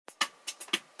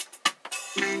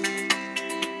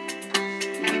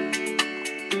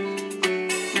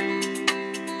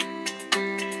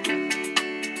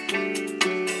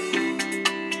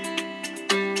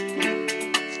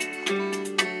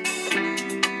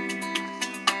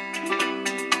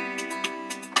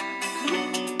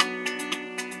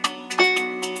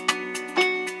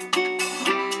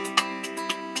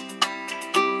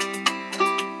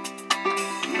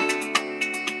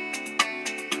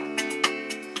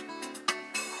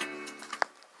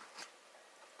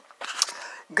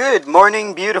Good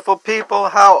morning, beautiful people.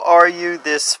 How are you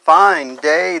this fine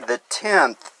day, the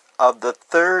 10th of the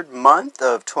 3rd month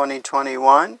of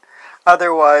 2021,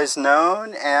 otherwise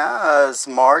known as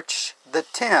March the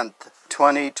 10th,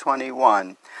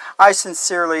 2021. I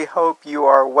sincerely hope you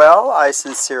are well. I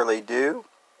sincerely do.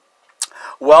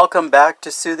 Welcome back to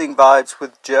Soothing Vibes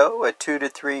with Joe, a 2 to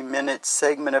 3 minute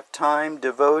segment of time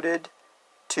devoted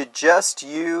to just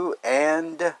you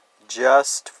and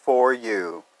just for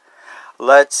you.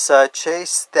 Let's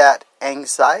chase that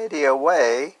anxiety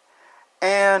away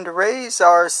and raise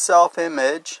our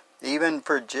self-image, even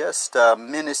for just a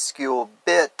minuscule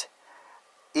bit,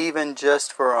 even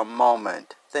just for a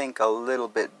moment. Think a little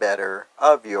bit better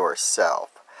of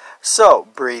yourself. So,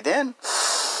 breathe in,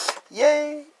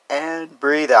 yay, and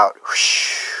breathe out.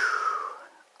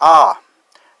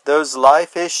 Those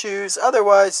life issues,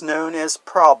 otherwise known as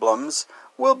problems,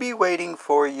 will be waiting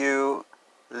for you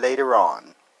later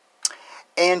on.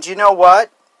 And you know what?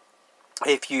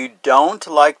 If you don't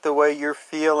like the way you're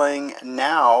feeling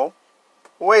now,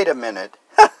 wait a minute.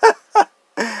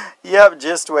 Yep,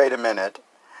 just wait a minute.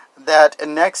 That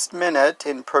next minute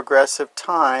in progressive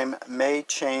time may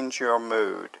change your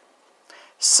mood.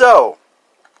 So,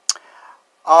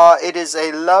 it is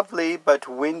a lovely but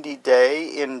windy day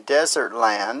in desert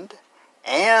land,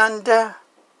 and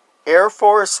Air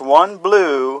Force One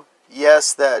Blue,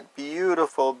 yes, that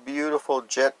beautiful, beautiful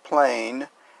jet plane,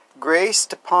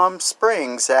 graced Palm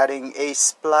Springs, adding a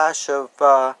splash of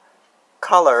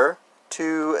color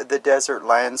to the desert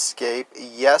landscape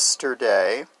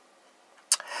yesterday,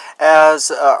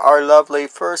 as our lovely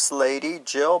First Lady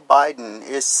Jill Biden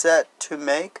is set to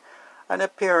make an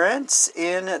appearance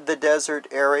in the desert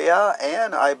area,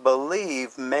 and I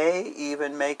believe may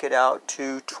even make it out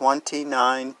to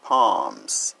 29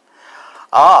 Palms.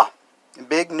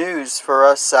 Big news for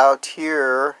us out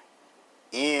here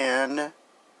in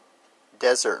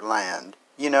desert land.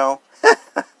 You know,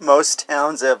 most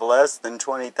towns have less than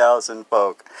 20,000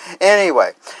 folk.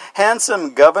 Anyway,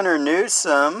 handsome Governor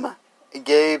Newsom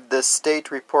gave the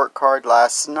state report card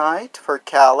last night for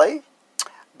Cali,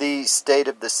 the State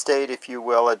of the State, if you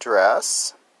will,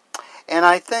 address. And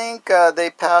I think they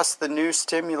passed the new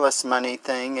stimulus money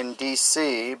thing in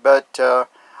D.C., but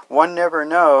one never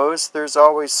knows. There's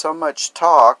always so much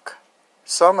talk,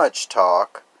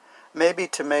 maybe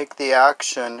to make the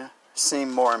action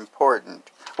seem more important.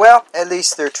 Well, at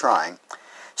least they're trying.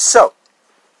 So,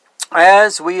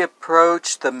 as we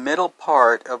approach the middle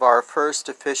part of our first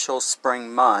official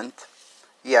spring month,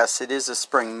 yes, it is a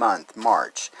spring month,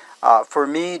 March. For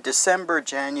me, December,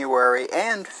 January,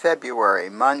 and February,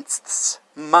 months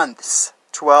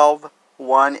 12,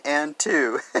 1, and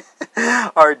 2,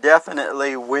 are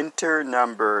definitely winter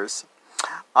numbers.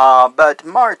 But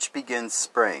March begins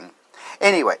spring.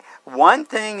 Anyway, one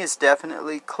thing is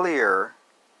definitely clear,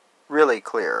 really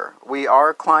clear. We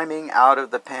are climbing out of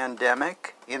the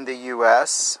pandemic in the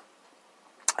U.S.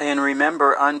 And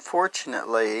remember,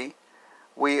 unfortunately,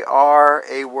 we are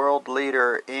a world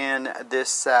leader in this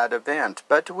sad event.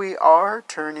 But we are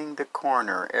turning the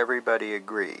corner, everybody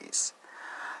agrees.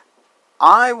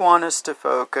 I want us to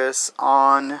focus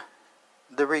on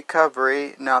the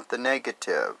recovery, not the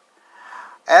negative.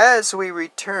 As we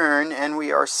return, and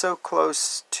we are so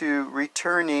close to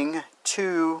returning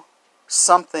to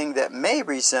something that may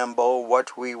resemble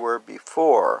what we were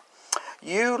before,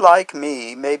 you, like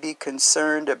me, may be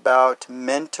concerned about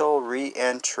mental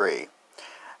re-entry.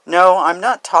 No, I'm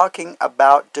not talking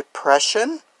about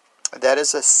depression. That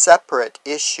is a separate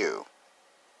issue.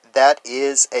 That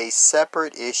is a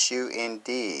separate issue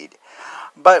indeed.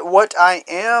 But what I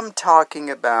am talking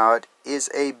about is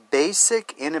a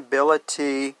basic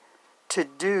inability to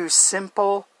do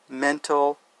simple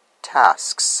mental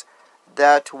tasks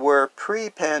that were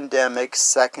pre-pandemic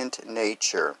second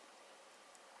nature.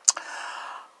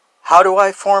 How do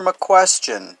I form a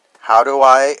question? How do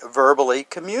I verbally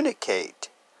communicate?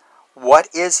 What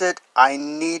is it I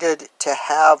needed to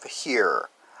have here?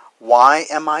 Why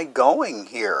am I going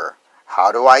here?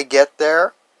 How do I get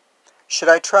there? Should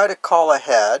I try to call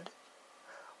ahead?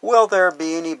 Will there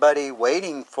be anybody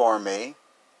waiting for me?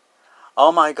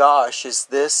 Oh my gosh, is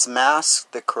this mask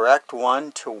the correct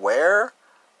one to wear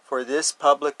for this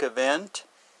public event?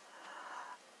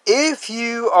 If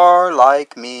you are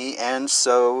like me and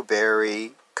so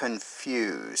very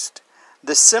confused,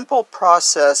 the simple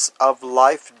process of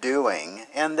life doing,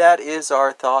 and that is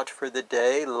our thought for the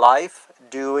day, Life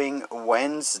Doing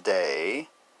Wednesday,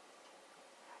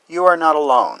 you are not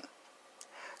alone.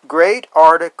 Great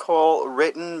article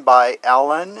written by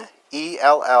Ellen,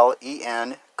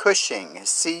 E-L-L-E-N, Cushing,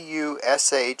 C-U-S-H-I-N-G,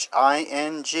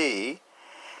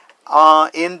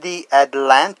 in the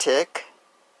Atlantic,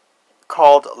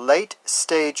 called Late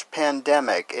Stage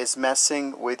Pandemic is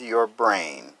Messing with Your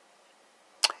Brain.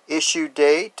 Issue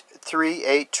date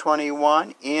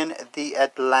 3/8/21 in the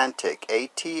Atlantic,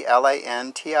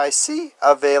 Atlantic,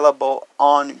 available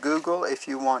on Google if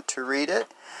you want to read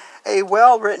it. A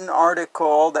well-written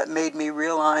article that made me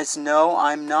realize, no,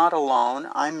 I'm not alone.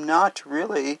 I'm not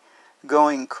really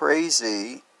going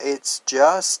crazy. It's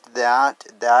just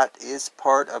that is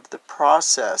part of the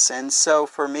process. And so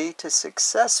for me to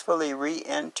successfully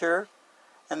re-enter,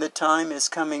 and the time is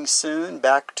coming soon,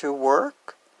 back to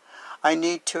work, I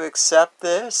need to accept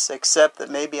this, accept that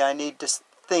maybe I need to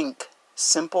think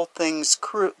simple things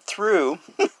through,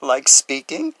 like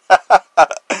speaking.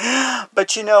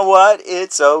 But you know what?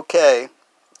 It's okay.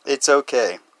 It's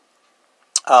okay.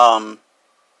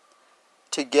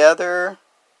 Together,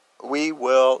 we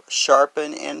will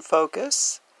sharpen and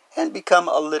focus and become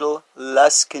a little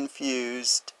less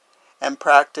confused and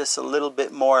practice a little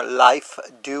bit more life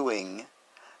doing.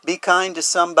 Be kind to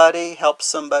somebody, help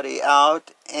somebody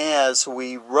out as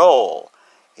we roll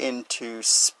into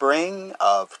spring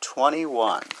of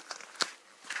 21.